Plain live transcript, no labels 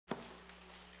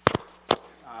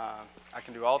I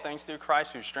can do all things through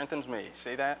Christ who strengthens me.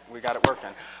 See that? We got it working.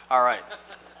 All right.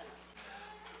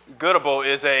 Goodable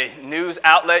is a news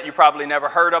outlet. You probably never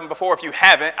heard of them before. If you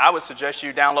haven't, I would suggest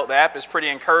you download the app. It's pretty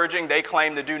encouraging. They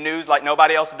claim to do news like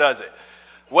nobody else does it.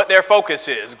 What their focus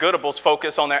is, Goodable's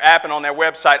focus on their app and on their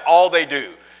website, all they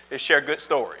do is share good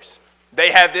stories. They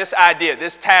have this idea,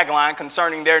 this tagline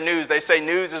concerning their news. They say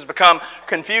news has become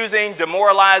confusing,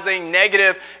 demoralizing,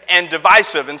 negative, and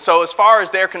divisive. And so as far as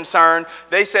they're concerned,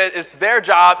 they said it's their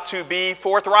job to be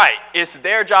forthright. It's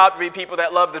their job to be people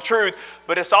that love the truth,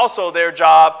 but it's also their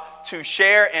job to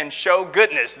share and show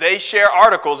goodness. They share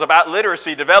articles about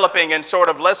literacy developing in sort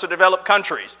of lesser developed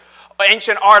countries,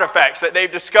 ancient artifacts that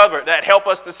they've discovered that help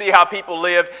us to see how people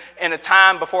lived in a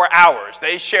time before ours.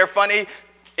 They share funny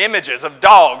images of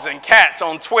dogs and cats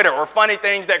on Twitter, or funny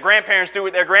things that grandparents do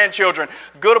with their grandchildren.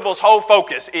 Goodable's whole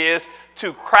focus is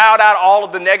to crowd out all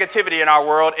of the negativity in our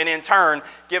world and in turn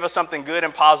give us something good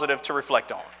and positive to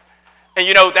reflect on. And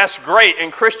you know, that's great,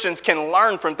 and Christians can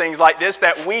learn from things like this,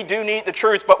 that we do need the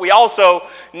truth, but we also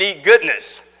need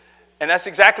goodness. And that's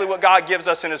exactly what God gives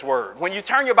us in His Word. When you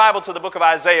turn your Bible to the book of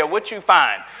Isaiah, what you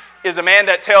find is a man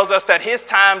that tells us that his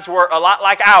times were a lot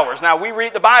like ours. Now, we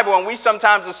read the Bible and we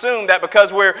sometimes assume that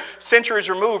because we're centuries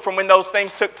removed from when those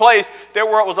things took place, their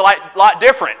world was a lot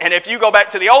different. And if you go back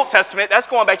to the Old Testament, that's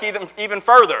going back even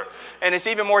further. And it's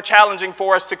even more challenging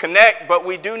for us to connect, but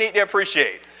we do need to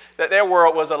appreciate that their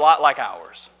world was a lot like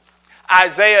ours.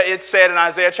 Isaiah, it said in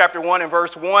Isaiah chapter 1 and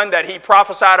verse 1 that he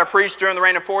prophesied or preached during the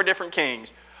reign of 4 different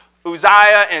kings: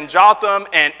 Uzziah and Jotham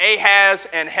and Ahaz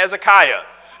and Hezekiah.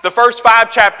 The first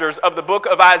 5 chapters of the book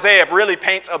of Isaiah really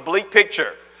paints a bleak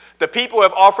picture. The people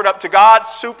have offered up to God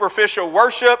superficial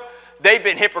worship. They've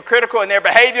been hypocritical in their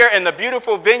behavior, and the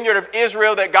beautiful vineyard of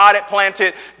Israel that God had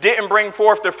planted didn't bring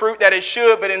forth the fruit that it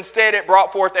should, but instead it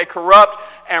brought forth a corrupt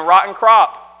and rotten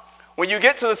crop. When you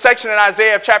get to the section in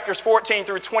Isaiah of chapters 14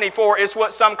 through 24, it's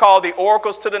what some call the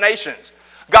oracles to the nations.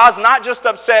 God's not just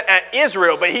upset at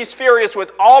Israel, but He's furious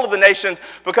with all of the nations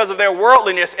because of their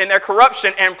worldliness and their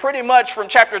corruption. And pretty much from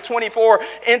chapter 24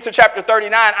 into chapter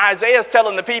 39, Isaiah's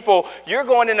telling the people, you're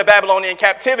going into Babylonian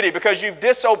captivity because you've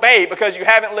disobeyed, because you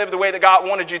haven't lived the way that God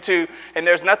wanted you to, and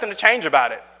there's nothing to change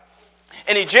about it.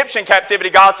 In Egyptian captivity,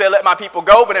 God said, let my people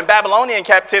go. But in Babylonian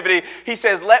captivity, He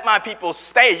says, let my people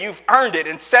stay. You've earned it.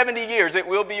 In 70 years, it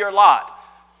will be your lot.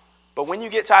 But when you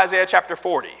get to Isaiah chapter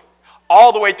 40,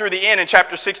 all the way through the end in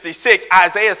chapter 66,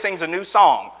 Isaiah sings a new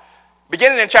song.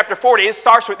 Beginning in chapter 40, it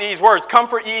starts with these words: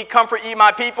 comfort ye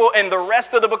my people. And the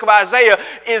rest of the book of Isaiah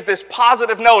is this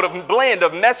positive note of blend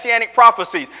of messianic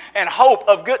prophecies and hope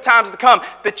of good times to come.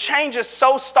 The change is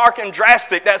so stark and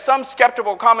drastic that some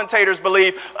skeptical commentators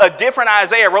believe a different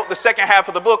Isaiah wrote the second half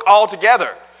of the book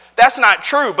altogether. That's not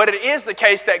true, but it is the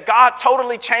case that God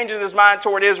totally changes His mind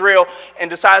toward Israel and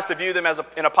decides to view them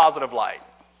in a positive light.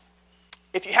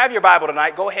 If you have your Bible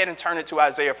tonight, go ahead and turn it to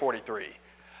Isaiah 43.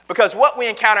 Because what we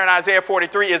encounter in Isaiah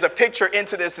 43 is a picture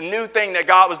into this new thing that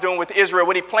God was doing with Israel,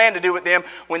 what He planned to do with them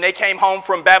when they came home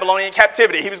from Babylonian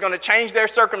captivity. He was going to change their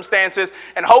circumstances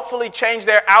and hopefully change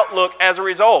their outlook as a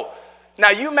result. Now,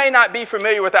 you may not be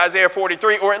familiar with Isaiah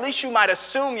 43, or at least you might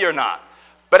assume you're not.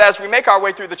 But as we make our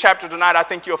way through the chapter tonight, I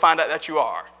think you'll find out that you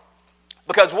are.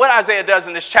 Because what Isaiah does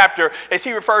in this chapter is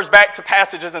he refers back to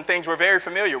passages and things we're very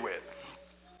familiar with.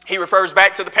 He refers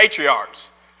back to the patriarchs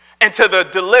and to the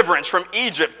deliverance from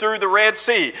Egypt through the Red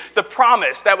Sea, the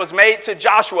promise that was made to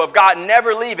Joshua of God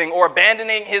never leaving or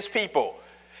abandoning His people.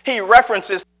 He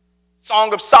references the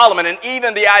Song of Solomon and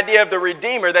even the idea of the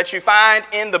Redeemer that you find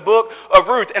in the book of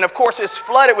Ruth. And of course, it's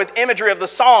flooded with imagery of the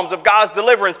Psalms of God's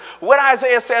deliverance. What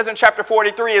Isaiah says in chapter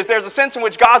 43 is there's a sense in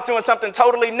which God's doing something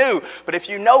totally new. But if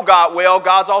you know God well,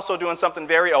 God's also doing something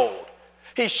very old.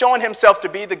 He's showing Himself to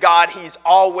be the God He's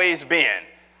always been.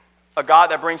 A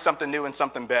God that brings something new and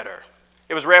something better.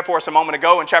 It was read for us a moment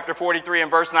ago in chapter 43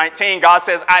 and verse 19. God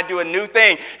says, I do a new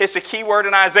thing. It's a key word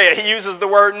in Isaiah. He uses the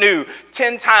word new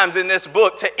 10 times in this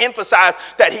book to emphasize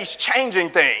that He's changing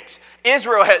things.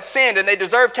 Israel had sinned and they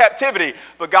deserved captivity,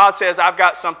 but God says, I've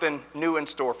got something new in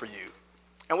store for you.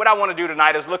 And what I want to do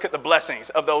tonight is look at the blessings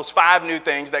of those 5 new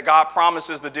things that God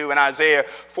promises to do in Isaiah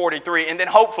 43. And then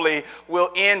hopefully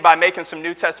we'll end by making some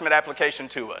New Testament application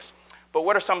to us. But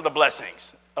what are some of the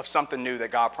blessings of something new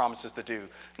that God promises to do?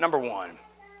 Number 1,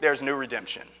 there's new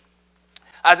redemption.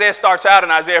 Isaiah starts out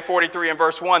in Isaiah 43 and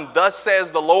verse 1, thus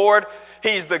says the Lord,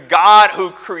 He's the God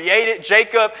who created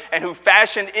Jacob and who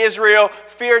fashioned Israel.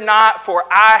 Fear not, for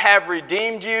I have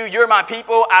redeemed you. You're my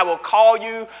people. I will call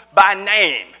you by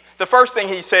name. The first thing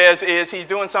he says is he's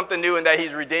doing something new and that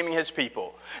he's redeeming his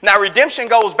people. Now, redemption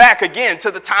goes back again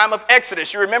to the time of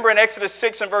Exodus. You remember in Exodus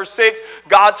 6 and verse 6,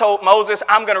 God told Moses,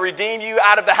 I'm going to redeem you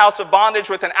out of the house of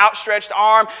bondage with an outstretched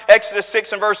arm. Exodus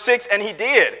 6 and verse 6, and he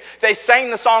did. They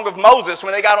sang the song of Moses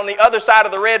when they got on the other side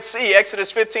of the Red Sea. Exodus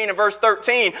 15 and verse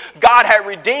 13, God had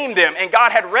redeemed them and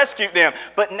God had rescued them.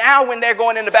 But now when they're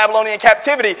going into Babylonian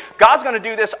captivity, God's going to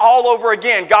do this all over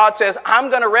again. God says,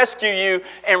 I'm going to rescue you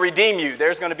and redeem you.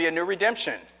 There's going to be a new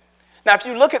redemption. Now, if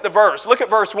you look at the verse, look at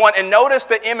verse 1 and notice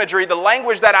the imagery, the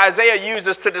language that Isaiah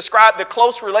uses to describe the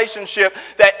close relationship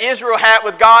that Israel had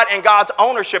with God and God's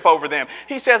ownership over them.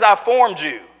 He says, I formed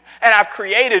you and I've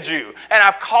created you and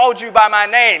I've called you by my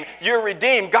name. You're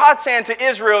redeemed. God's saying to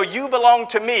Israel, you belong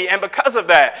to me. And because of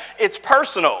that, it's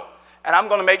personal. And I'm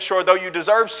going to make sure, though you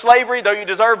deserve slavery, though you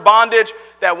deserve bondage,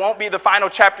 that won't be the final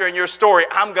chapter in your story.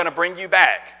 I'm going to bring you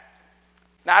back.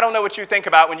 Now, I don't know what you think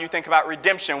about when you think about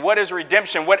redemption. What is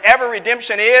redemption? Whatever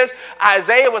redemption is,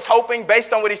 Isaiah was hoping,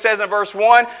 based on what he says in verse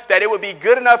 1, that it would be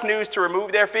good enough news to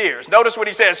remove their fears. Notice what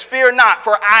he says, fear not,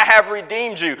 for I have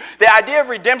redeemed you. The idea of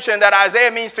redemption that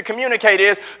Isaiah means to communicate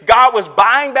is God was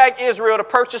buying back Israel to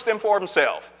purchase them for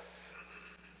himself.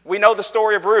 We know the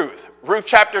story of Ruth. Ruth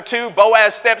chapter 2,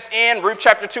 Boaz steps in. Ruth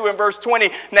chapter 2 and verse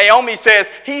 20, Naomi says,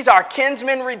 he's our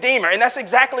kinsman redeemer. And that's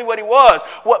exactly what he was.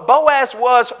 What Boaz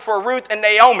was for Ruth and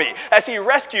Naomi as he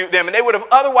rescued them. And they would have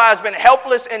otherwise been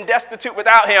helpless and destitute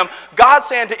without him. God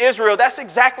saying to Israel, that's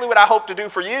exactly what I hope to do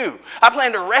for you. I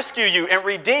plan to rescue you and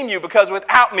redeem you because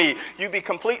without me, you'd be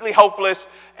completely hopeless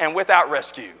and without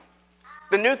rescue.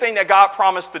 The new thing that God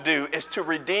promised to do is to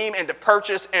redeem and to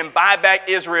purchase and buy back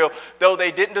Israel, though they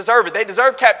didn't deserve it. They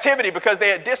deserved captivity because they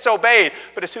had disobeyed,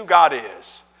 but it's who God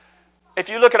is. If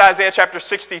you look at Isaiah chapter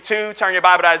 62, turn your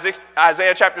Bible to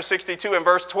Isaiah chapter 62 and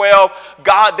verse 12,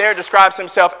 God there describes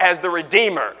himself as the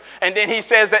Redeemer. And then he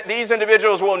says that these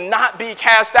individuals will not be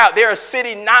cast out. They're a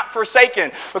city not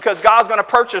forsaken because God's going to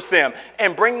purchase them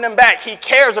and bring them back. He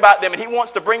cares about them and he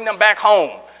wants to bring them back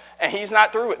home. And he's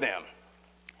not through with them.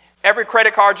 Every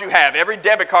credit card you have, every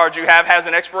debit card you have has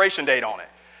an expiration date on it.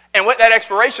 And what that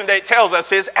expiration date tells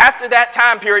us is after that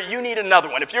time period, you need another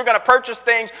one. If you're going to purchase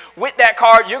things with that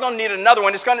card, you're going to need another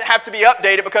one. It's going to have to be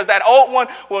updated because that old one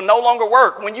will no longer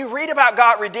work. When you read about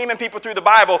God redeeming people through the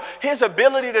Bible, his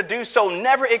ability to do so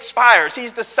never expires.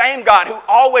 He's the same God who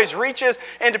always reaches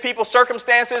into people's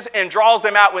circumstances and draws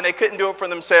them out when they couldn't do it for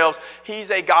themselves. He's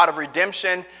a God of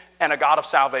redemption and a God of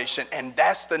salvation. And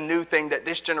that's the new thing that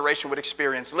this generation would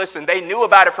experience. Listen, they knew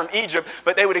about it from Egypt,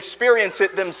 but they would experience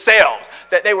it themselves,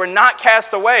 that they were not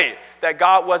cast away, that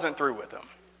God wasn't through with them.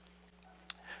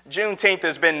 Juneteenth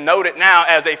has been noted now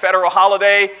as a federal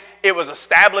holiday. It was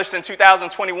established in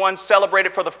 2021,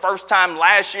 celebrated for the first time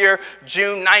last year,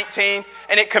 June 19th,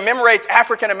 and it commemorates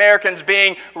African Americans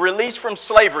being released from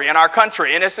slavery in our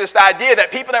country. And it's this idea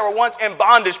that people that were once in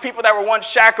bondage, people that were once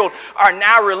shackled, are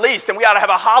now released, and we ought to have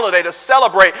a holiday to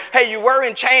celebrate. Hey, you were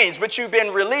in chains, but you've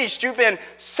been released, you've been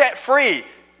set free,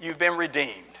 you've been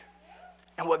redeemed.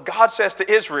 And what God says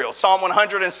to Israel, Psalm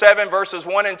 107, verses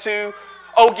 1 and 2,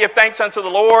 oh, give thanks unto the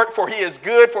Lord, for he is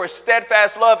good, for his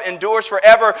steadfast love endures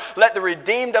forever. Let the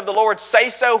redeemed of the Lord say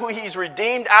so, who he's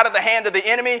redeemed out of the hand of the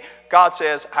enemy. God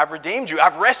says, I've redeemed you,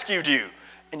 I've rescued you.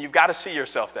 And you've got to see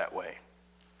yourself that way.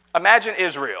 Imagine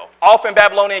Israel, off in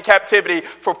Babylonian captivity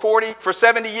for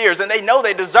 70 years, and they know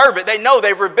they deserve it. They know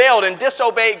they've rebelled and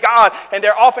disobeyed God, and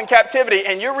they're off in captivity.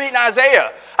 And you're reading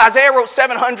Isaiah. Isaiah wrote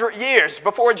 700 years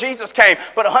before Jesus came,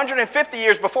 but 150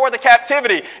 years before the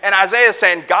captivity. And Isaiah's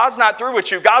saying, God's not through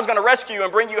with you. God's going to rescue you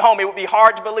and bring you home. It would be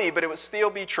hard to believe, but it would still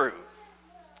be true.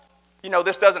 You know,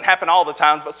 this doesn't happen all the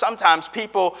time, but sometimes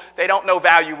people, they don't know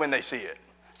value when they see it.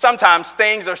 Sometimes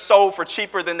things are sold for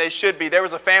cheaper than they should be. There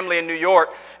was a family in New York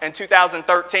in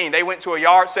 2013. They went to a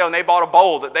yard sale and they bought a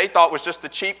bowl that they thought was just a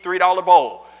cheap $3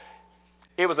 bowl.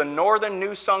 It was a Northern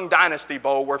New Sung Dynasty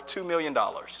bowl worth $2 million.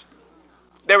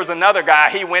 There was another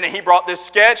guy, he went and he brought this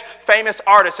sketch. Famous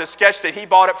artist has sketched it. He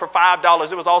bought it for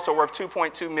 $5. It was also worth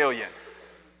 $2.2 million.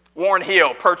 Warren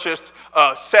Hill purchased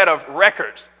a set of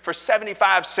records for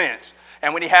 75 cents.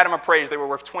 And when he had them appraised, they were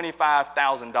worth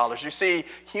 $25,000. You see,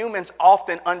 humans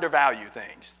often undervalue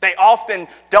things. They often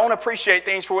don't appreciate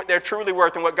things for what they're truly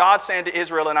worth. And what God's saying to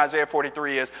Israel in Isaiah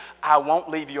 43 is, I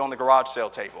won't leave you on the garage sale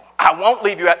table. I won't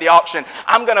leave you at the auction.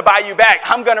 I'm going to buy you back.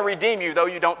 I'm going to redeem you, though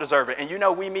you don't deserve it. And you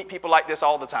know, we meet people like this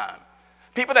all the time.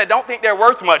 People that don't think they're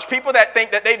worth much. People that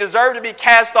think that they deserve to be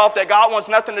cast off, that God wants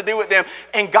nothing to do with them.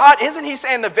 And God, isn't he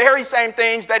saying the very same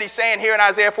things that he's saying here in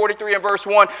Isaiah 43 and verse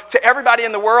 1 to everybody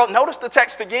in the world? Notice the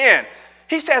text again.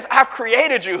 He says, I've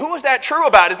created you. Who is that true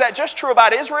about? Is that just true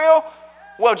about Israel?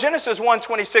 Well, Genesis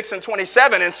 1:26 and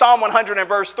 27 and Psalm 100 and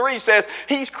verse 3 says,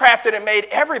 He's crafted and made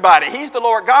everybody. He's the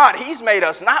Lord God. He's made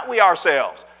us, not we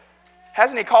ourselves.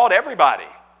 Hasn't He called everybody?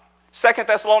 2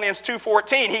 Thessalonians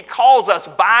 2:14, He calls us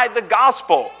by the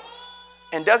gospel.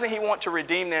 And doesn't He want to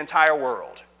redeem the entire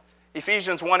world?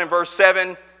 Ephesians 1 and verse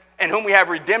 7, in whom we have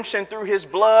redemption through His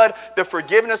blood, the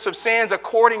forgiveness of sins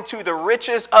according to the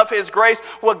riches of His grace.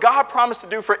 What God promised to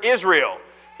do for Israel,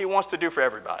 He wants to do for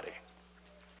everybody.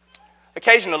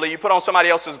 Occasionally, you put on somebody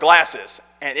else's glasses,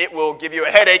 and it will give you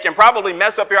a headache and probably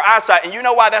mess up your eyesight. And you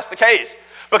know why that's the case?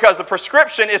 Because the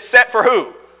prescription is set for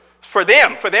who? For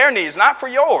them, for their needs, not for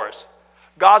yours.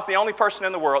 God's the only person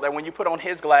in the world that when you put on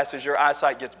His glasses, your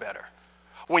eyesight gets better.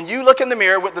 When you look in the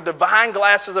mirror with the divine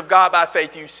glasses of God by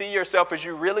faith, you see yourself as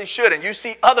you really should, and you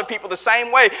see other people the same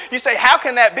way. You say, how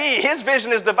can that be? His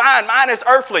vision is divine, mine is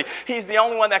earthly. He's the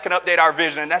only one that can update our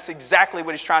vision, and that's exactly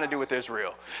what He's trying to do with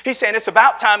Israel. He's saying it's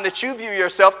about time that you view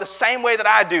yourself the same way that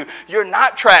I do. You're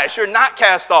not trash. You're not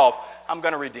cast off. I'm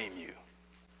going to redeem you.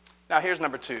 Now here's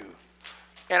number 2.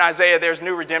 In Isaiah, there's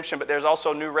new redemption, but there's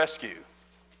also new rescue.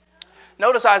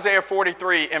 Notice Isaiah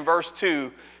 43 in verse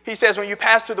 2. He says, when you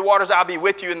pass through the waters, I'll be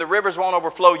with you, and the rivers won't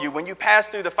overflow you. When you pass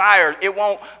through the fire, it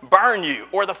won't burn you,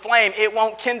 or the flame, it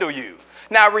won't kindle you.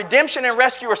 Now, redemption and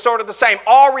rescue are sort of the same.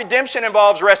 All redemption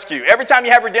involves rescue. Every time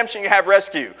you have redemption, you have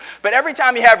rescue. But every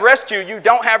time you have rescue, you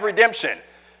don't have redemption.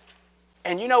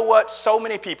 And you know what? So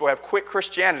many people have quit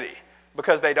Christianity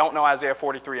because they don't know Isaiah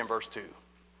 43 and verse 2.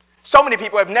 So many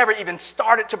people have never even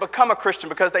started to become a Christian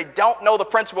because they don't know the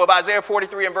principle of Isaiah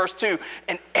 43 and verse 2.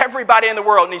 And everybody in the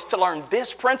world needs to learn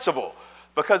this principle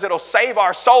because it'll save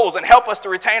our souls and help us to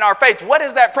retain our faith. What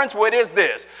is that principle? It is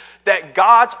this, that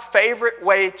God's favorite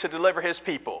way to deliver His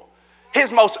people,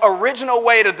 His most original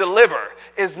way to deliver,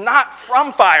 is not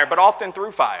from fire, but often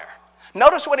through fire.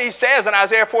 Notice what He says in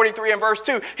Isaiah 43 and verse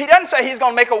 2. He doesn't say He's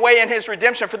going to make a way in His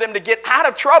redemption for them to get out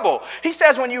of trouble. He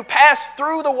says, when you pass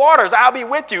through the waters, I'll be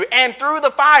with you. And through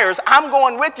the fires, I'm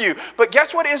going with you. But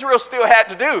guess what Israel still had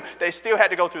to do? They still had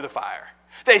to go through the fire.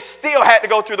 They still had to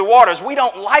go through the waters. We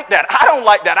don't like that. I don't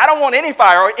like that. I don't want any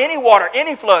fire or any water,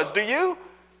 any floods. Do you?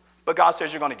 But God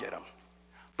says you're going to get them.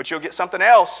 But you'll get something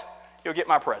else. You'll get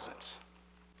my presence.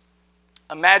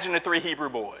 Imagine the 3 Hebrew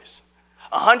boys.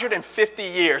 150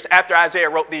 years after Isaiah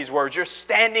wrote these words, you're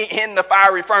standing in the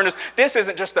fiery furnace. This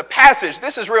isn't just a passage.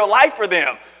 This is real life for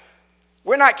them.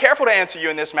 We're not careful to answer you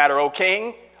in this matter, O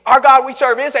king. Our God we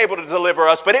serve is able to deliver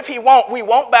us, but if He won't, we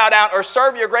won't bow down or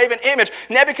serve your graven image.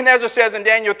 Nebuchadnezzar says in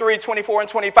Daniel 3:24 and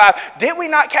 25, did we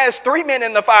not cast 3 men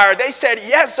in the fire? They said,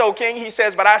 yes, O king. He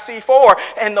says, but I see 4,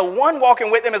 and the one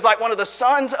walking with them is like one of the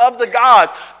sons of the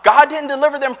gods. God didn't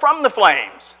deliver them from the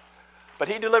flames, but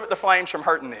He delivered the flames from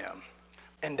hurting them.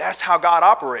 And that's how God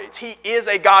operates. He is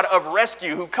a God of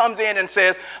rescue who comes in and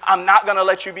says, I'm not going to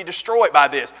let you be destroyed by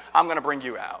this. I'm going to bring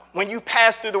you out. When you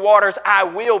pass through the waters, I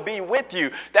will be with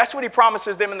you. That's what He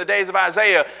promises them in the days of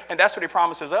Isaiah, and that's what He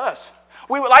promises us.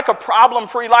 We would like a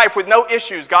problem-free life with no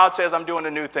issues. God says, I'm doing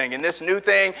a new thing. And this new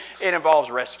thing, it involves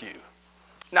rescue.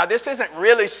 Now, this isn't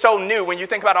really so new when you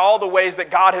think about all the ways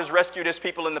that God has rescued His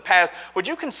people in the past. Would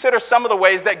you consider some of the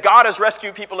ways that God has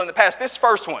rescued people in the past? This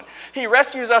first one, He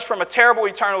rescues us from a terrible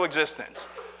eternal existence.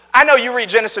 I know you read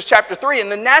Genesis chapter 3,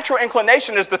 and the natural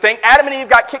inclination is to think Adam and Eve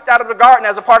got kicked out of the garden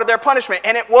as a part of their punishment,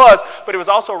 and it was, but it was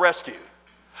also rescue.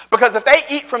 Because if they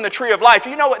eat from the tree of life,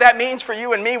 you know what that means for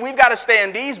you and me? We've got to stay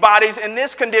in these bodies, in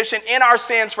this condition, in our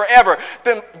sins forever.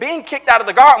 Then being kicked out of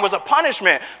the garden was a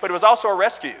punishment, but it was also a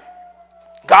rescue.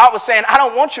 God was saying, I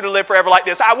don't want you to live forever like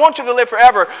this. I want you to live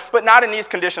forever, but not in these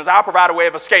conditions. I'll provide a way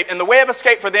of escape. And the way of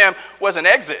escape for them was an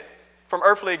exit from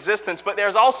earthly existence, but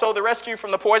there's also the rescue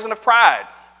from the poison of pride.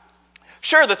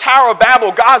 Sure, the Tower of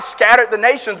Babel, God scattered the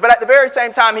nations, but at the very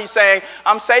same time, He's saying,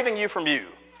 I'm saving you from you.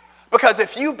 Because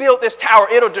if you build this tower,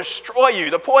 it'll destroy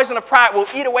you. The poison of pride will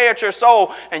eat away at your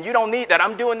soul, and you don't need that.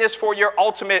 I'm doing this for your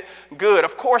ultimate good.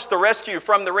 Of course, the rescue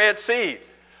from the Red Sea.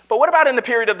 But what about in the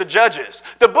period of the Judges?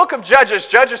 The book of Judges,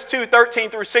 Judges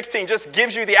 2:13 through 16, just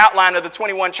gives you the outline of the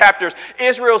 21 chapters.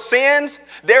 Israel sins.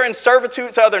 They're in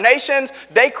servitude to other nations.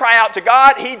 They cry out to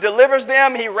God. He delivers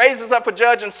them. He raises up a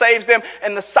judge and saves them.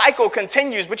 And the cycle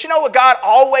continues. But you know what God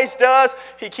always does?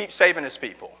 He keeps saving His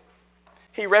people.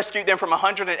 He rescued them from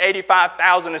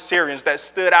 185,000 Assyrians that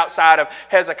stood outside of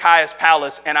Hezekiah's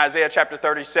palace in Isaiah chapter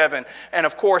 37. And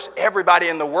of course, everybody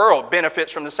in the world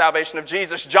benefits from the salvation of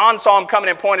Jesus. John saw Him coming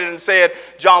and pointed and said,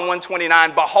 John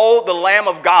 1:29, behold the Lamb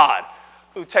of God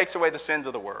who takes away the sins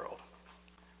of the world.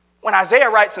 When Isaiah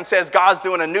writes and says God's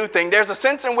doing a new thing, there's a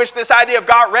sense in which this idea of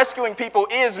God rescuing people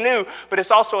is new, but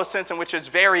it's also a sense in which it's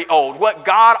very old. What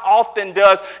God often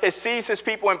does is sees his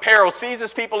people in peril, sees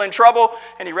his people in trouble,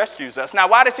 and he rescues us. Now,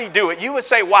 why does he do it? You would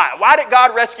say, why? Why did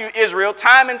God rescue Israel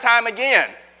time and time again?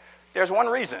 There's one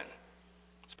reason.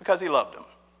 It's because he loved them.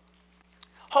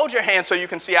 Hold your hand so you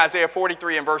can see Isaiah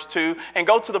 43 and verse 2, and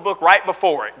go to the book right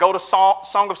before it. Go to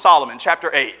Song of Solomon, chapter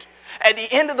 8. At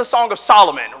the end of the Song of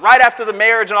Solomon, right after the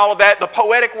marriage and all of that, the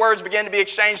poetic words begin to be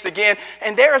exchanged again.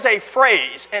 And there is a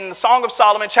phrase in the Song of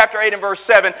Solomon, chapter 8 and verse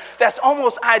 7, that's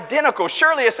almost identical.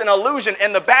 Surely it's an allusion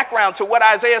in the background to what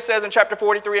Isaiah says in chapter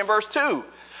 43 and verse 2.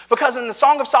 Because in the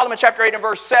Song of Solomon, chapter 8 and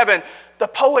verse 7, the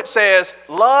poet says,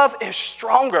 love is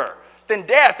stronger than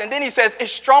death. And then he says,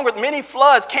 it's stronger. Many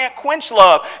floods can't quench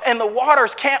love, and the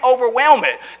waters can't overwhelm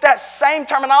it. That same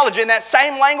terminology and that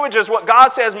same language is what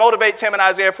God says motivates him in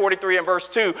Isaiah 43 and verse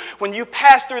 2. When you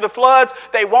pass through the floods,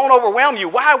 they won't overwhelm you.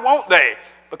 Why won't they?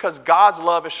 Because God's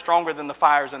love is stronger than the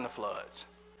fires and the floods.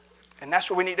 And that's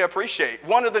what we need to appreciate.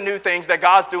 One of the new things that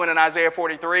God's doing in Isaiah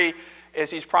 43 is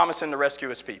he's promising to rescue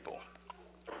his people.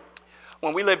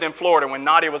 When we lived in Florida, when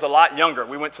Nadia was a lot younger,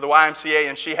 we went to the YMCA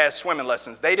and she had swimming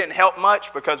lessons. They didn't help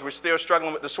much because we're still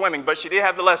struggling with the swimming, but she did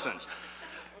have the lessons.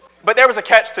 But there was a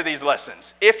catch to these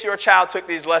lessons. If your child took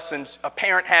these lessons, a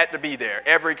parent had to be there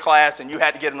every class, and you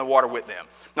had to get in the water with them.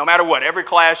 No matter what, every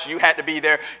class, you had to be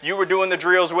there. You were doing the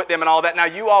drills with them and all that. Now,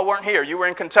 you all weren't here. You were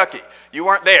in Kentucky. You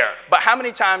weren't there. But how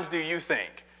many times do you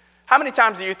think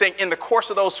in the course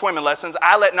of those swimming lessons,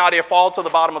 I let Nadia fall to the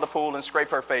bottom of the pool and scrape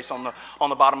her face on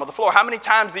the bottom of the floor? How many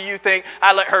times do you think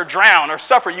I let her drown or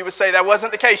suffer? You would say that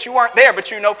wasn't the case. You weren't there,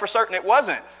 but you know for certain it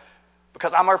wasn't.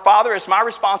 Because I'm her father, it's my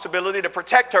responsibility to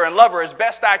protect her and love her as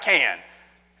best I can.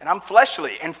 And I'm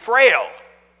fleshly and frail.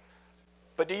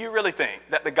 But do you really think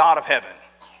that the God of heaven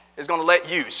is going to let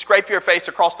you scrape your face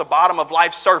across the bottom of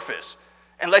life's surface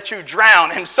and let you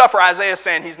drown and suffer? Isaiah is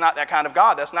saying he's not that kind of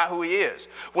God. That's not who he is.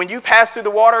 When you pass through the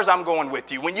waters, I'm going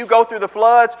with you. When you go through the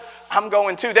floods, I'm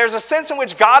going too. There's a sense in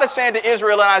which God is saying to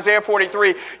Israel in Isaiah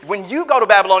 43, when you go to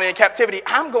Babylonian captivity,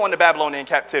 I'm going to Babylonian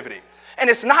captivity. And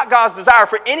it's not God's desire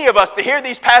for any of us to hear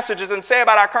these passages and say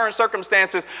about our current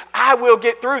circumstances, I will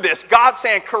get through this. God's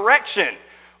saying, correction,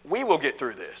 we will get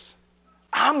through this.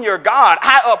 I'm your God.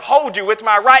 I uphold you with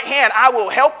my right hand. I will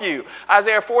help you.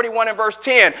 Isaiah 41 and verse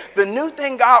 10. The new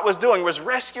thing God was doing was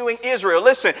rescuing Israel.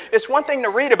 Listen, it's one thing to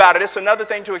read about it. It's another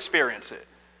thing to experience it.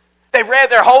 They read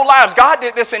their whole lives. God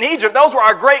did this in Egypt. Those were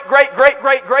our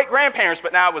great-great-great-great-great-grandparents,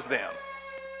 but now it was them.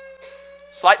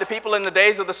 It's like the people in the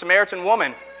days of the Samaritan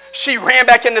woman. She ran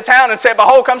back into town and said,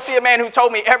 behold, come see a man who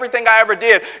told me everything I ever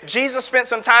did. Jesus spent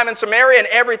some time in Samaria and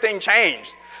everything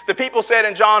changed. The people said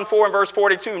in John 4 and verse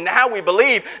 42, now we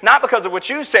believe, not because of what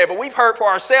you said, but we've heard for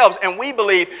ourselves, and we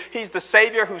believe he's the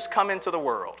Savior who's come into the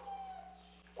world.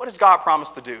 What does God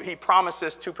promise to do? He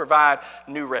promises to provide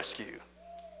new rescue.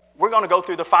 We're going to go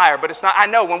through the fire, but it's not, I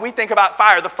know, when we think about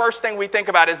fire, the first thing we think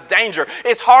about is danger.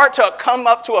 It's hard to come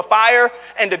up to a fire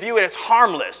and to view it as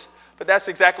harmless. But that's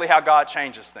exactly how God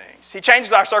changes things. He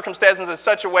changes our circumstances in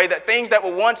such a way that things that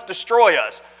will once destroy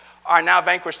us are now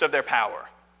vanquished of their power.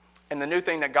 And the new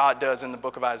thing that God does in the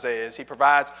book of Isaiah is he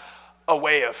provides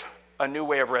a new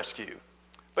way of rescue.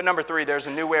 But number 3, there's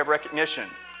a new way of recognition.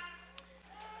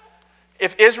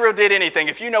 If Israel did anything,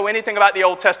 if you know anything about the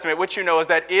Old Testament, what you know is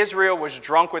that Israel was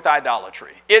drunk with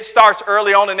idolatry. It starts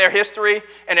early on in their history.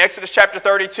 In Exodus chapter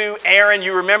 32, Aaron,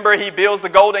 you remember, he builds the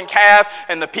golden calf,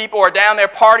 and the people are down there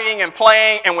partying and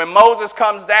playing. And when Moses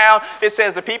comes down, it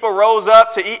says the people rose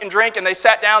up to eat and drink, and they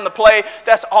sat down to play.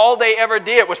 That's all they ever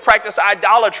did was practice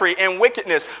idolatry and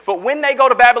wickedness. But when they go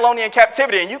to Babylonian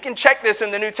captivity, and you can check this in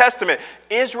the New Testament,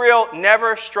 Israel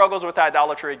never struggles with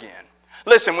idolatry again.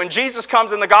 Listen, when Jesus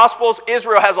comes in the Gospels,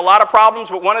 Israel has a lot of problems,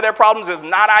 but one of their problems is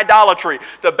not idolatry.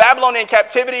 The Babylonian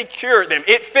captivity cured them.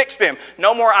 It fixed them.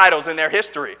 No more idols in their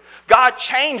history. God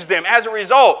changed them as a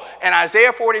result. And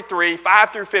Isaiah 43,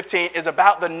 5 through 15 is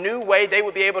about the new way they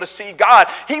would be able to see God.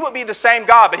 He would be the same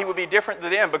God, but he would be different to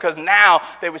them because now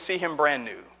they would see him brand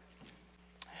new.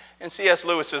 In C.S.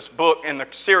 Lewis's book in the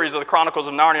series of the Chronicles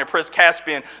of Narnia, Prince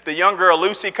Caspian, the young girl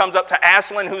Lucy comes up to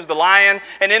Aslan, who's the lion.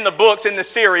 And in the books, in the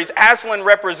series, Aslan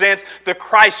represents the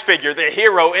Christ figure, the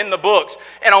hero in the books.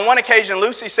 And on one occasion,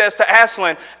 Lucy says to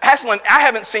Aslan, Aslan, I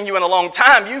haven't seen you in a long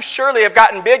time. You surely have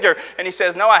gotten bigger. And he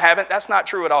says, no, I haven't. That's not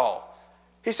true at all.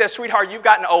 He says, sweetheart, you've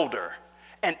gotten older.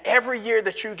 And every year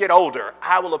that you get older,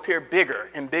 I will appear bigger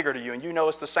and bigger to you. And you know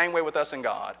it's the same way with us and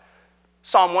God.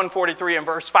 Psalm 143 and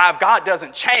verse 5, God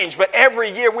doesn't change, but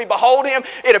every year we behold him,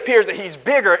 it appears that he's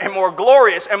bigger and more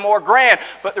glorious and more grand.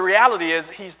 But the reality is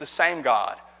he's the same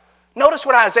God Notice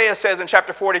what Isaiah says in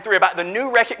chapter 43 about the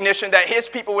new recognition that his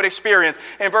people would experience.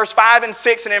 In verse 5 and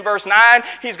 6 and in verse 9,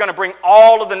 he's going to bring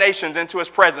all of the nations into his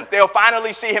presence. They'll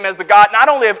finally see him as the God not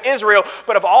only of Israel,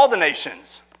 but of all the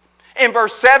nations. In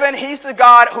verse 7, he's the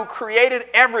God who created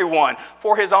everyone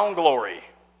for his own glory.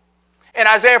 In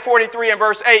Isaiah 43 and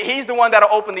verse 8, he's the one that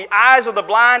will open the eyes of the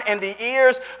blind and the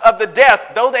ears of the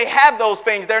deaf. Though they have those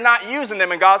things, they're not using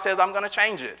them, and God says, I'm going to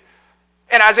change it.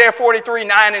 In Isaiah 43,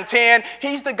 9 and 10,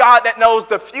 he's the God that knows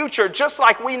the future just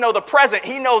like we know the present.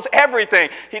 He knows everything.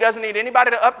 He doesn't need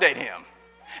anybody to update him.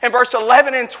 In verse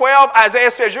 11 and 12,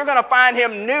 Isaiah says you're going to find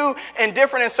him new and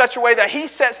different in such a way that he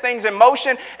sets things in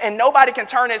motion and nobody can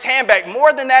turn his hand back.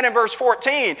 More than that, in verse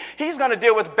 14, he's going to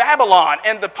deal with Babylon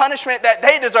and the punishment that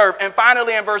they deserve. And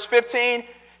finally, in verse 15,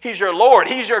 he's your Lord.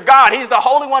 He's your God. He's the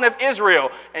Holy One of Israel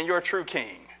and your true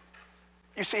King.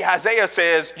 You see, Isaiah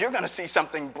says you're going to see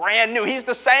something brand new. He's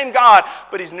the same God,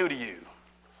 but he's new to you.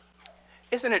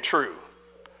 Isn't it true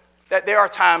that there are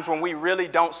times when we really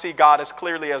don't see God as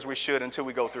clearly as we should until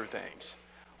we go through things?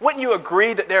 Wouldn't you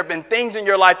agree that there have been things in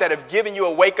your life that have given you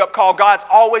a wake-up call? God's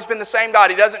always been the same God.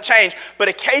 He doesn't change. But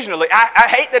occasionally, I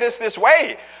hate that it's this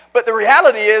way, but the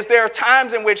reality is there are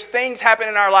times in which things happen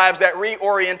in our lives that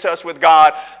reorient us with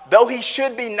God, though he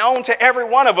should be known to every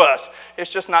one of us.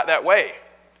 It's just not that way.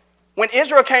 When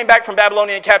Israel came back from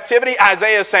Babylonian captivity,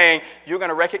 Isaiah is saying, you're going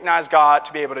to recognize God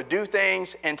to be able to do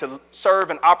things and to serve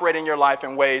and operate in your life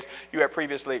in ways you had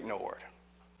previously ignored.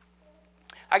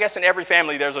 I guess in every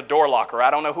family there's a door locker.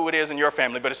 I don't know who it is in your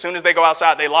family, but as soon as they go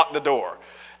outside, they lock the door.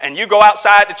 And you go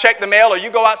outside to check the mail or you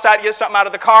go outside to get something out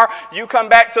of the car, you come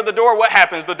back to the door, what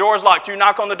happens? The door's locked. You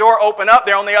knock on the door, open up,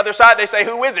 they're on the other side. They say,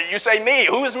 who is it? You say, me.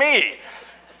 Who is me?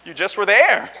 You just were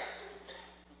there.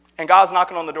 And God's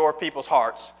knocking on the door of people's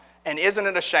hearts. And isn't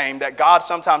it a shame that God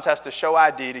sometimes has to show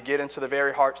ID to get into the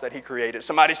very hearts that he created?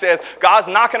 Somebody says, God's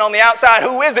knocking on the outside.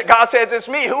 Who is it? God says, it's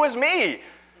me. Who is me?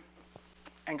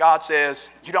 And God says,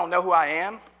 you don't know who I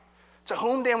am? To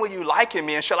whom then will you liken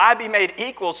me? And shall I be made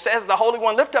equal? Says the Holy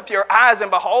One, lift up your eyes and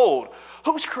behold.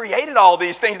 Who's created all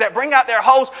these things that bring out their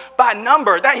host by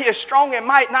number, that he is strong in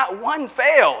might, not one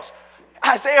fails.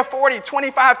 Isaiah 40,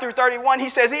 25 through 31, he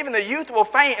says, even the youth will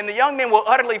faint and the young men will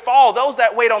utterly fall. Those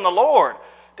that wait on the Lord,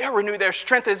 they'll renew their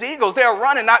strength as eagles. They'll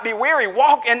run and not be weary,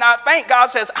 walk and not faint. God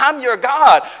says, I'm your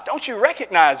God. Don't you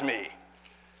recognize me?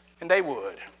 And they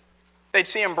would. They'd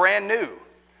see him brand new.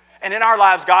 And in our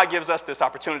lives, God gives us this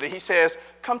opportunity. He says,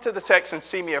 come to the text and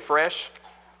see me afresh.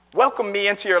 Welcome me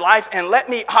into your life and let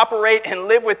me operate and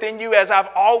live within you as I've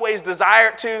always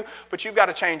desired to, but you've got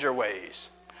to change your ways.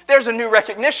 There's a new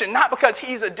recognition, not because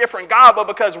he's a different God, but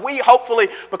because we hopefully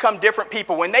become different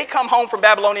people. When they come home from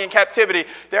Babylonian captivity,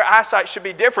 their eyesight should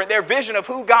be different. Their vision of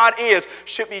who God is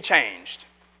should be changed.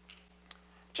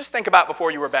 Just think about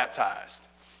before you were baptized.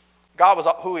 God was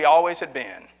who he always had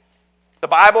been. The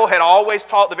Bible had always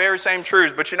taught the very same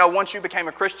truths, but once you became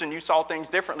a Christian, you saw things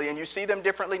differently, and you see them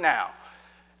differently now.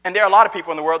 And there are a lot of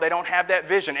people in the world, they don't have that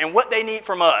vision. And what they need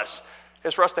from us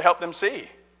is for us to help them see.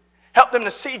 Help them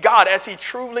to see God as he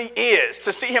truly is,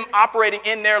 to see him operating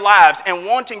in their lives and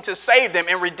wanting to save them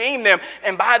and redeem them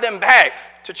and buy them back,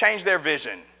 to change their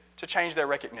vision, to change their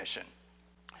recognition.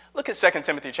 Look at 2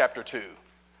 Timothy chapter 2.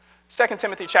 2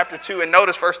 Timothy chapter 2, and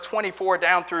notice verse 24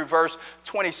 down through verse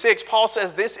 26. Paul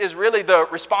says this is really the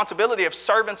responsibility of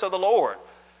servants of the Lord.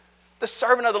 The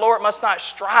servant of the Lord must not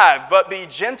strive, but be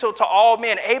gentle to all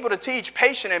men, able to teach,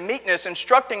 patient in meekness,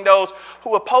 instructing those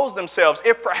who oppose themselves,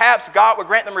 if perhaps God would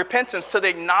grant them repentance to the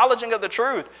acknowledging of the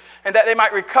truth, and that they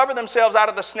might recover themselves out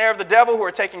of the snare of the devil, who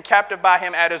are taken captive by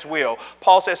him at his will.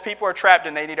 Paul says people are trapped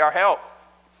and they need our help.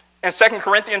 In 2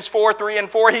 Corinthians 4, 3 and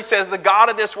 4, he says, the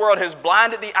God of this world has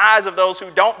blinded the eyes of those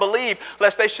who don't believe,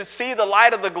 lest they should see the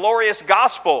light of the glorious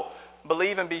gospel,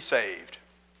 believe and be saved.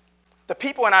 The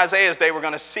people in Isaiah's day were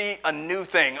going to see a new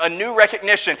thing, a new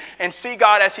recognition, and see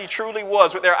God as he truly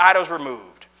was with their idols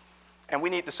removed. And we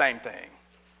need the same thing.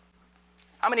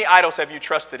 How many idols have you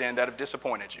trusted in that have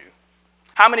disappointed you?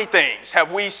 How many things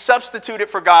have we substituted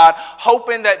for God,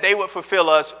 hoping that they would fulfill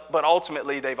us, but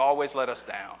ultimately they've always let us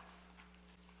down?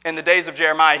 In the days of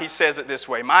Jeremiah, he says it this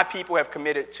way, my people have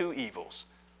committed two evils.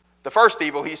 The first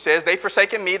evil, he says, they've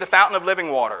forsaken me, the fountain of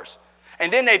living waters.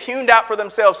 And then they've hewn out for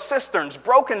themselves cisterns,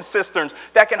 broken cisterns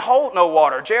that can hold no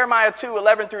water. Jeremiah 2,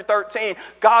 11 through 13,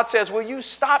 God says, will you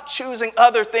stop choosing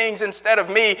other things instead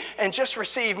of me and just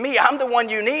receive me? I'm the one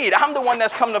you need. I'm the one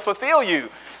that's come to fulfill you,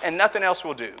 and nothing else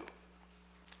will do.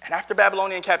 And after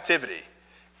Babylonian captivity,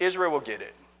 Israel will get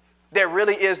it. There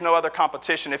really is no other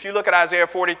competition. If you look at Isaiah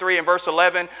 43 and verse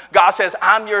 11, God says,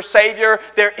 I'm your Savior.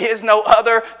 There is no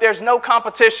other. There's no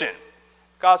competition.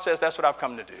 God says, that's what I've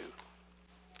come to do.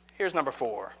 Here's number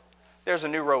 4. There's a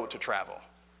new road to travel.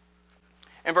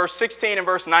 In verse 16 and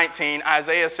verse 19,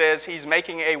 Isaiah says he's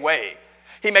making a way.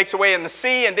 He makes a way in the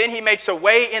sea, and then he makes a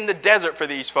way in the desert for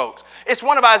these folks. It's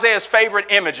one of Isaiah's favorite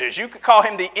images. You could call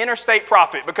him the interstate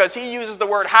prophet because he uses the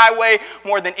word highway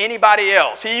more than anybody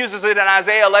else. He uses it in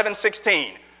Isaiah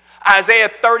 11:16, Isaiah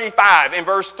 35 in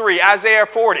verse 3, Isaiah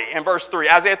 40 in verse 3,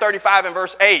 Isaiah 35 in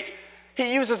verse 8.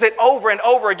 He uses it over and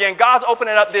over again. God's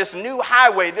opening up this new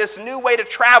highway, this new way to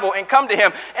travel and come to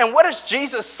him. And what does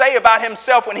Jesus say about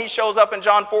himself when he shows up in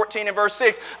John 14 and verse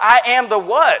 6? I am the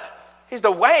what? He's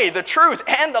the way, the truth,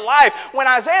 and the life. When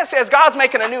Isaiah says God's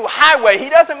making a new highway, he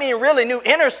doesn't mean really new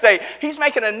interstate. He's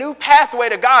making a new pathway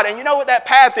to God. And you know what that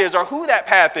path is, or who that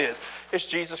path is? It's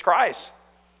Jesus Christ.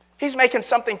 He's making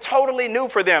something totally new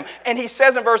for them. And he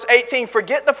says in verse 18,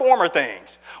 forget the former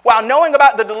things. While knowing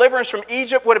about the deliverance from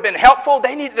Egypt would have been helpful,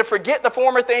 they needed to forget the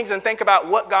former things and think about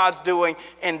what God's doing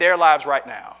in their lives right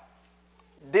now.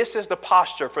 This is the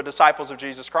posture for disciples of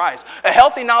Jesus Christ. A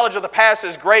healthy knowledge of the past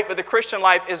is great, but the Christian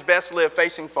life is best lived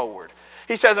facing forward.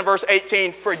 He says in verse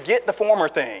 18, forget the former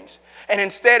things. And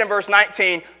instead in verse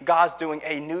 19, God's doing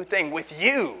a new thing with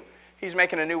you. He's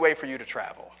making a new way for you to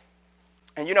travel.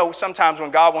 And you know, sometimes when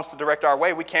God wants to direct our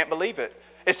way, we can't believe it.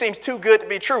 It seems too good to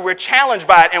be true. We're challenged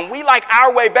by it, and we like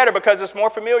our way better because it's more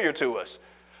familiar to us.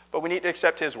 But we need to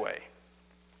accept his way.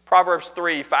 Proverbs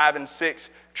 3, 5, and 6,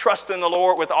 trust in the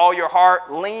Lord with all your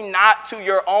heart. Lean not to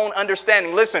your own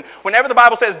understanding. Listen, whenever the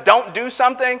Bible says don't do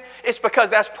something, it's because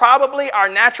that's probably our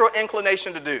natural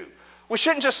inclination to do. We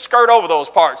shouldn't just skirt over those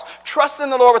parts. Trust in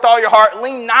the Lord with all your heart.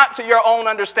 Lean not to your own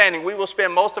understanding. We will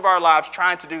spend most of our lives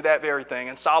trying to do that very thing.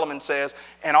 And Solomon says,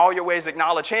 in all your ways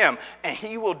acknowledge him, and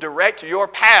he will direct your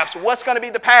paths. What's going to be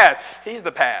the path? He's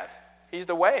the path. He's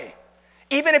the way.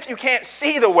 Even if you can't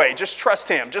see the way, just trust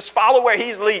him. Just follow where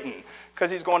he's leading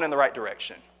because he's going in the right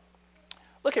direction.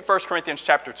 Look at 1 Corinthians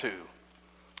chapter 2.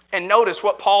 And notice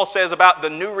what Paul says about the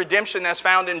new redemption that's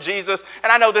found in Jesus.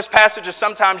 And I know this passage is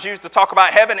sometimes used to talk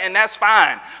about heaven, and that's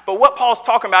fine. But what Paul's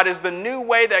talking about is the new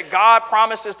way that God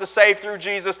promises to save through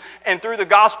Jesus and through the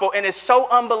gospel. And it's so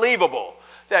unbelievable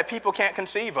that people can't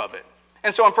conceive of it.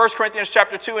 And so in 1 Corinthians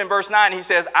chapter 2 and verse 9, he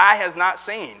says, eye has not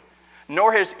seen,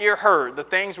 nor has ear heard the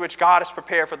things which God has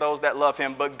prepared for those that love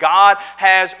him. But God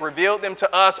has revealed them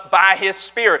to us by his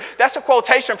Spirit. That's a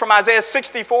quotation from Isaiah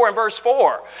 64 and verse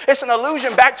 4. It's an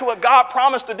allusion back to what God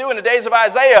promised to do in the days of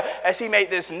Isaiah as he made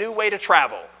this new way to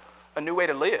travel, a new way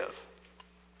to live.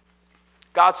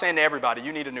 God's saying to everybody,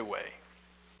 you need a new way.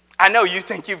 I know you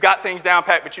think you've got things down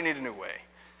pat, but you need a new way.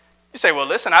 You say, well,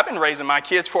 listen, I've been raising my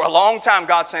kids for a long time.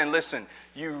 God's saying, listen,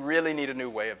 you really need a new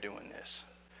way of doing this.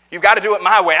 You've got to do it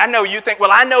my way. I know you think, well,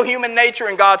 I know human nature,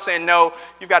 and God's saying, no,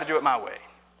 you've got to do it my way.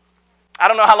 I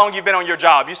don't know how long you've been on your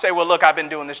job. You say, well, look, I've been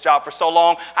doing this job for so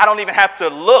long, I don't even have to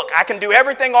look. I can do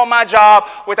everything on my job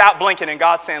without blinking. And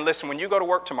God's saying, listen, when you go to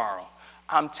work tomorrow,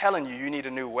 I'm telling you, you need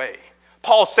a new way.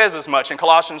 Paul says as much in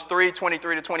Colossians 3,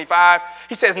 23 to 25.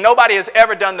 He says, nobody has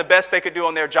ever done the best they could do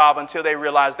on their job until they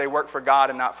realize they work for God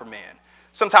and not for men.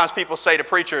 Sometimes people say to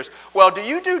preachers, well, do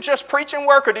you do just preaching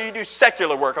work or do you do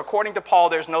secular work? According to Paul,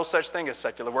 there's no such thing as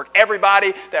secular work.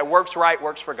 Everybody that works right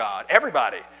works for God.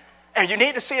 Everybody. And you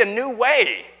need to see a new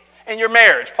way in your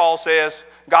marriage. Paul says,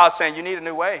 God's saying you need a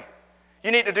new way.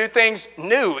 You need to do things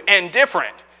new and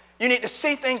different. You need to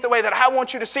see things the way that I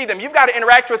want you to see them. You've got to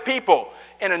interact with people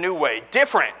in a new way,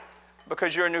 different,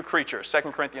 because you're a new creature.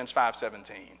 2 Corinthians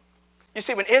 5:17. You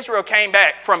see, when Israel came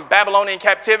back from Babylonian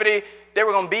captivity, they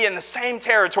were going to be in the same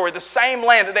territory, the same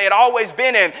land that they had always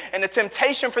been in. And the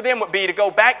temptation for them would be to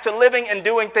go back to living and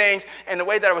doing things in the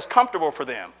way that it was comfortable for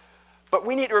them. But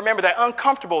we need to remember that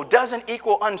uncomfortable doesn't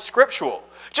equal unscriptural.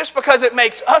 Just because it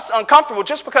makes us uncomfortable,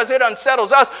 just because it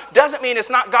unsettles us, doesn't mean it's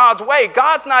not God's way.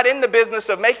 God's not in the business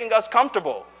of making us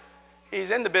comfortable.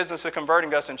 He's in the business of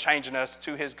converting us and changing us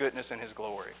to his goodness and his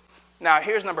glory. Now,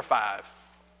 here's number 5,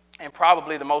 and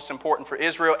probably the most important for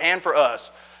Israel and for us.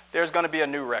 There's going to be a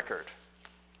new record.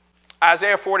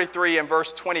 Isaiah 43 and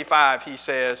verse 25, he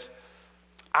says,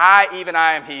 I, even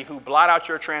I am he who blot out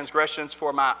your transgressions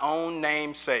for my own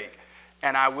name's sake,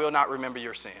 and I will not remember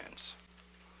your sins.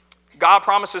 God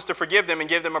promises to forgive them and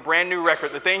give them a brand new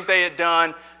record. The things they had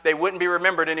done, they wouldn't be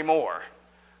remembered anymore.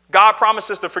 God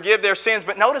promises to forgive their sins,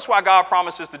 but notice why God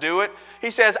promises to do it.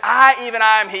 He says, I, even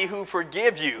I am he who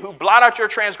forgive you, who blot out your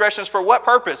transgressions for what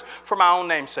purpose? For my own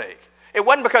name's sake. It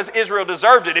wasn't because Israel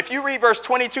deserved it. If you read verse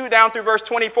 22 down through verse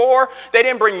 24, they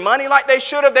didn't bring money like they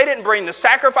should have. They didn't bring the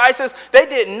sacrifices. They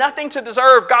did nothing to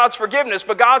deserve God's forgiveness.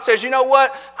 But God says, you know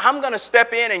what? I'm going to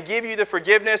step in and give you the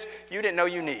forgiveness you didn't know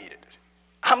you needed.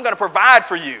 I'm going to provide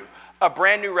for you a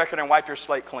brand new record and wipe your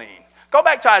slate clean. Go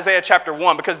back to Isaiah chapter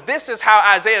 1, because this is how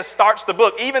Isaiah starts the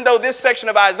book. Even though this section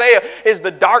of Isaiah is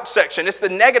the dark section, it's the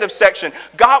negative section,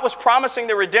 God was promising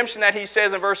the redemption that he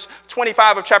says in verse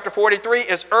 25 of chapter 43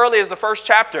 as early as the first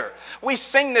chapter. We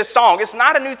sing this song. It's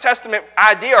not a New Testament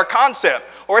idea or concept,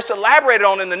 or it's elaborated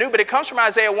on in the New, but it comes from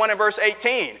Isaiah 1 and verse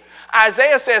 18.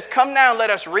 Isaiah says, "Come now and let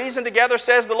us reason together,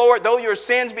 says the Lord. Though your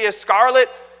sins be as scarlet,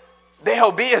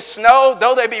 they'll be as snow.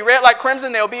 Though they be red like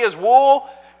crimson, they'll be as wool.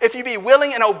 If you be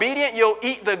willing and obedient, you'll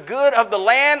eat the good of the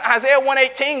land." Isaiah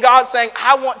 1:18, God's saying,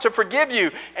 I want to forgive you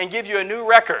and give you a new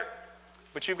record,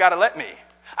 but you've got to let me.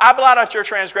 I blot out your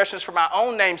transgressions for my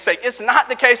own name's sake. It's not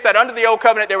the case that under the old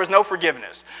covenant there was no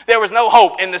forgiveness. There was no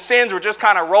hope, and the sins were just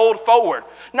kind of rolled forward.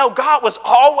 No, God was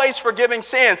always forgiving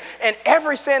sins, and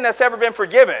every sin that's ever been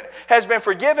forgiven has been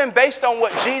forgiven based on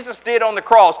what Jesus did on the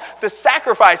cross. The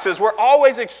sacrifices were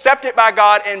always accepted by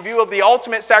God in view of the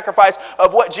ultimate sacrifice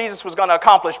of what Jesus was going to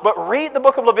accomplish. But read the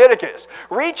book of Leviticus.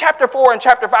 Read chapter 4 and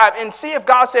chapter 5 and see if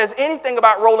God says anything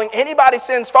about rolling anybody's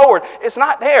sins forward. It's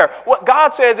not there. What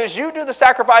God says is you do the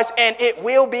sacrifice and it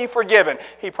will be forgiven.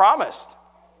 He promised.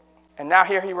 And now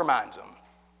here he reminds them.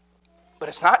 But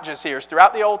it's not just here. It's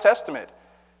throughout the Old Testament.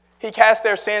 He cast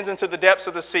their sins into the depths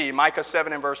of the sea, Micah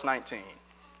 7 and verse 19.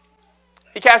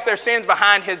 He cast their sins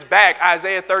behind his back,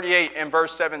 Isaiah 38 and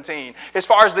verse 17. As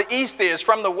far as the east is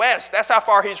from the west, that's how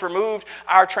far he's removed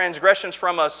our transgressions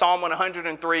from us, Psalm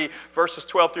 103 verses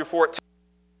 12 through 14.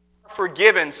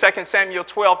 Forgiven, 2 Samuel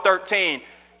 12:13.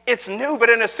 It's new,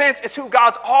 but in a sense, it's who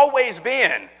God's always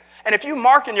been. And if you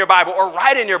mark in your Bible or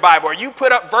write in your Bible or you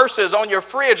put up verses on your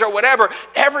fridge or whatever,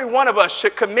 every one of us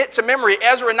should commit to memory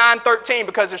Ezra 9:13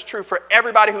 because it's true for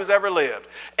everybody who's ever lived.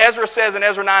 Ezra says in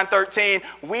Ezra 9:13,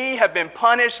 we have been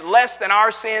punished less than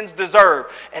our sins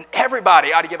deserve. And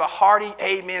everybody ought to give a hearty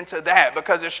amen to that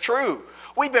because it's true.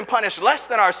 We've been punished less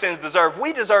than our sins deserve.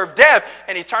 We deserve death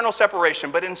and eternal separation,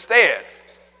 but instead,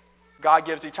 God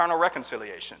gives eternal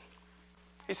reconciliation.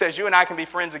 He says, you and I can be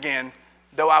friends again,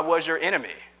 though I was your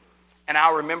enemy, and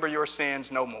I'll remember your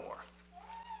sins no more.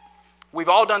 We've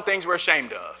all done things we're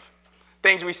ashamed of,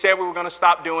 things we said we were going to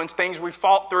stop doing, things we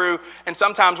fought through, and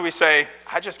sometimes we say,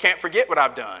 I just can't forget what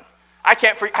I've done. I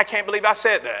can't believe I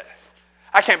said that.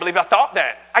 I can't believe I thought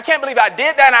that. I can't believe I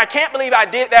did that, and I can't believe I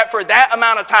did that for that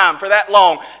amount of time, for that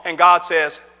long. And God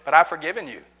says, but I've forgiven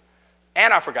you,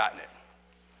 and I've forgotten it.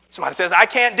 Somebody says, I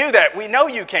can't do that. We know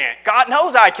you can't. God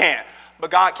knows I can't. But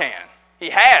God can.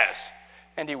 He has,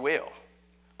 and he will.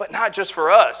 But not just for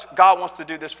us. God wants to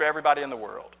do this for everybody in the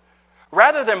world.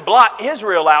 Rather than blot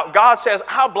Israel out, God says,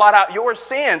 I'll blot out your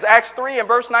sins. Acts 3 and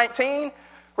verse 19.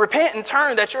 Repent and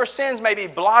turn that your sins may be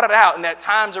blotted out and that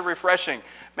times of refreshing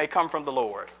may come from the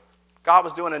Lord. God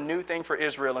was doing a new thing for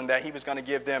Israel and that he was going to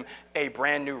give them a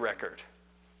brand new record.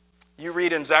 You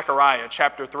read in Zechariah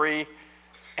chapter 3,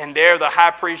 and there the high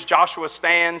priest Joshua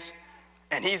stands.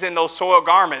 And he's in those soiled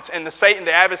garments. And Satan,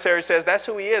 the adversary, says, that's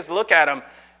who he is. Look at him.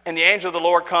 And the angel of the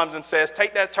Lord comes and says,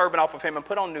 take that turban off of him and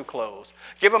put on new clothes.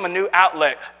 Give him a new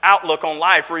outlook on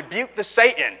life. Rebuke the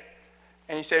Satan.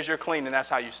 And he says, you're clean, and that's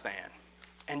how you stand.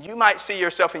 And you might see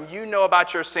yourself and you know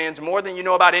about your sins more than you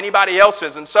know about anybody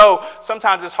else's. And so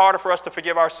sometimes it's harder for us to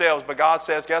forgive ourselves. But God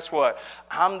says, guess what?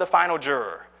 I'm the final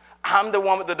juror. I'm the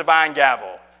one with the divine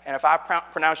gavel. And if I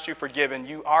pronounced you forgiven,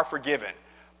 you are forgiven,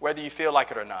 whether you feel like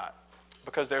it or not.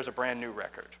 Because there's a brand new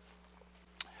record.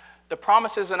 The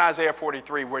promises in Isaiah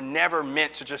 43 were never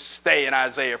meant to just stay in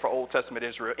Isaiah for Old Testament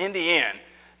Israel. In the end,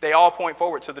 they all point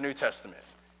forward to the New Testament.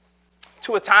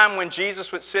 To a time when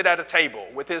Jesus would sit at a table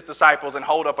with his disciples and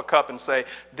hold up a cup and say,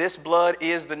 this blood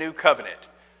is the new covenant.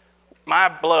 My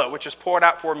blood, which is poured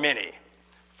out for many,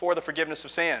 for the forgiveness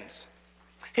of sins.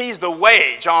 He's the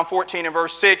way, John 14 and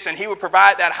verse 6, and he would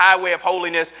provide that highway of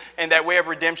holiness and that way of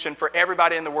redemption for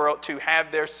everybody in the world to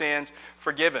have their sins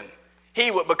forgiven.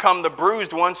 He would become the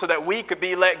bruised one so that we could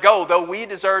be let go, though we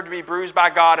deserve to be bruised by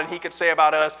God, and he could say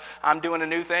about us, I'm doing a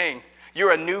new thing.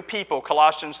 You're a new people,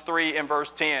 Colossians 3 and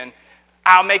verse 10.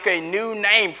 I'll make a new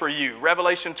name for you,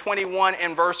 Revelation 21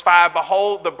 and verse 5.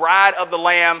 Behold, the bride of the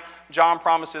Lamb. John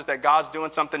promises that God's doing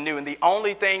something new, and the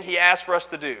only thing he asks for us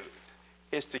to do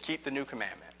is to keep the new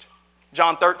commandment.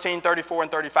 John 13, 34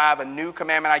 and 35, a new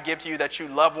commandment I give to you that you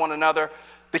love one another.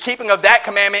 The keeping of that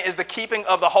commandment is the keeping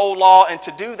of the whole law, and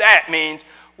to do that means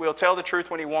we'll tell the truth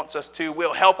when he wants us to.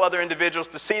 We'll help other individuals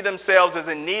to see themselves as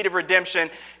in need of redemption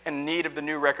and in need of the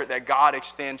new record that God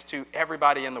extends to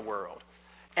everybody in the world.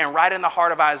 And right in the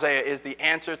heart of Isaiah is the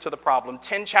answer to the problem.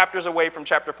 10 chapters away from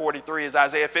chapter 43 is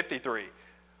Isaiah 53,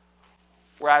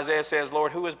 where Isaiah says,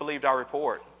 Lord, who has believed our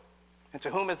report? And to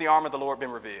whom has the arm of the Lord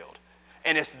been revealed?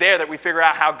 And it's there that we figure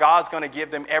out how God's going to give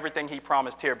them everything he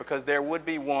promised here, because there would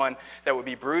be one that would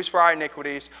be bruised for our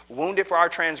iniquities, wounded for our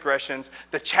transgressions.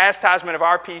 The chastisement of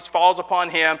our peace falls upon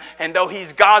him. And though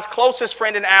he's God's closest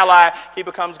friend and ally, he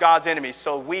becomes God's enemy.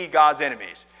 So we, God's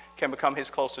enemies, can become his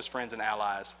closest friends and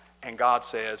allies. And God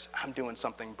says, I'm doing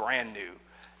something brand new,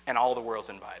 and all the world's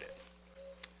invited.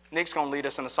 Nick's going to lead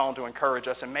us in a song to encourage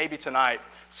us, and maybe tonight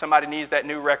somebody needs that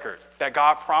new record that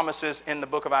God promises in the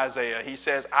book of Isaiah. He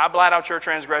says, I blot out your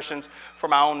transgressions for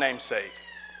my own name's sake.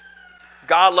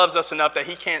 God loves us enough that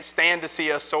he can't stand to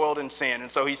see us soiled in sin,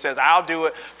 and so he says, I'll do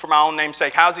it for my own name's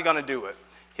sake. How's he going to do it?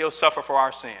 He'll suffer for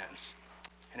our sins.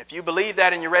 And if you believe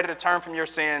that and you're ready to turn from your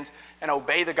sins and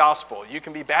obey the gospel, you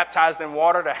can be baptized in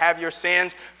water to have your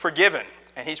sins forgiven,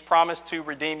 and he's promised to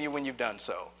redeem you when you've done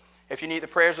so. If you need the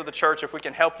prayers of the church, if we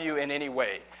can help you in any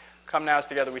way, come now as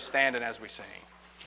together we stand and as we sing.